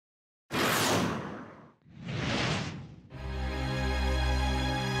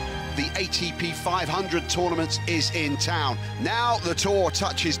the ATP 500 tournament is in town. Now the tour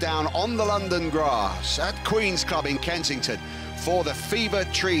touches down on the London grass at Queen's Club in Kensington for the Fever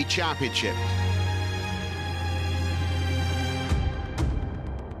Tree Championship.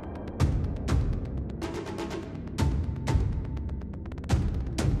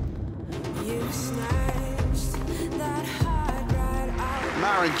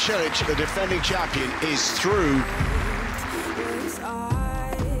 Marin Cilic, the defending champion, is through.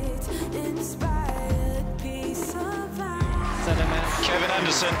 Kevin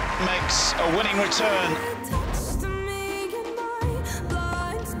Anderson makes a winning return.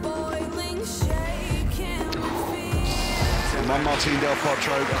 And Martin Del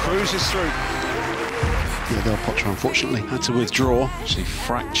Potro cruises through. Yeah, Del Potro unfortunately had to withdraw. She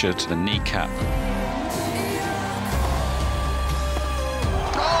fractured the kneecap.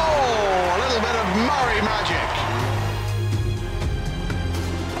 Oh, a little bit of Murray magic.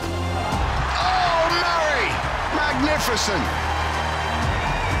 Oh, Murray! Magnificent!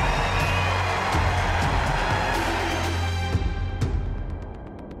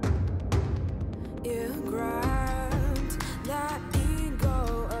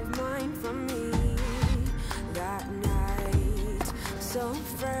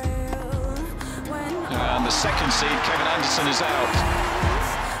 And the second seed, Kevin Anderson, is out.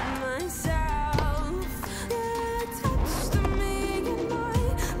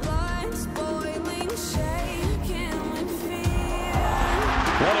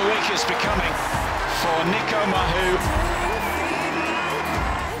 What a week it's becoming for Nico Mahu.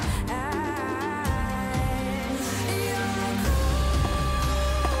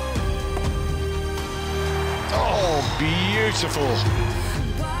 Oh, beautiful.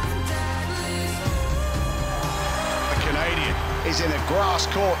 The Canadian is in a grass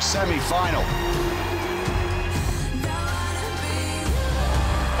court semi-final.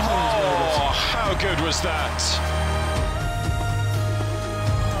 Oh, how good was that?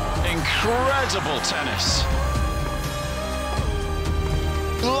 Incredible tennis.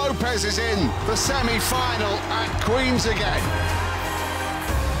 Lopez is in the semi-final at Queen's again.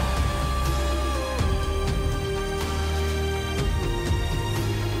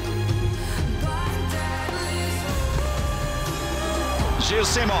 Gilles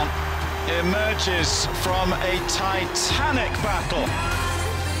Simon emerges from a titanic battle.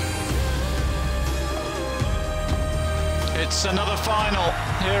 It's another final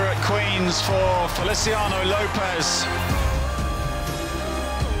here at Queen's for Feliciano Lopez.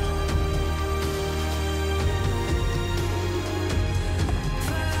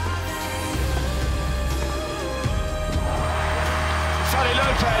 Feli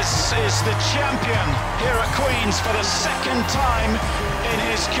Lopez is the champion here at Queen's for the second time in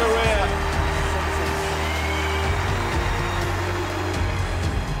his career.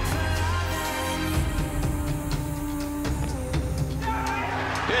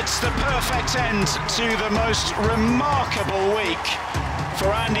 It's the perfect end to the most remarkable week for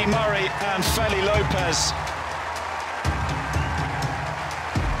Andy Murray and Feli Lopez.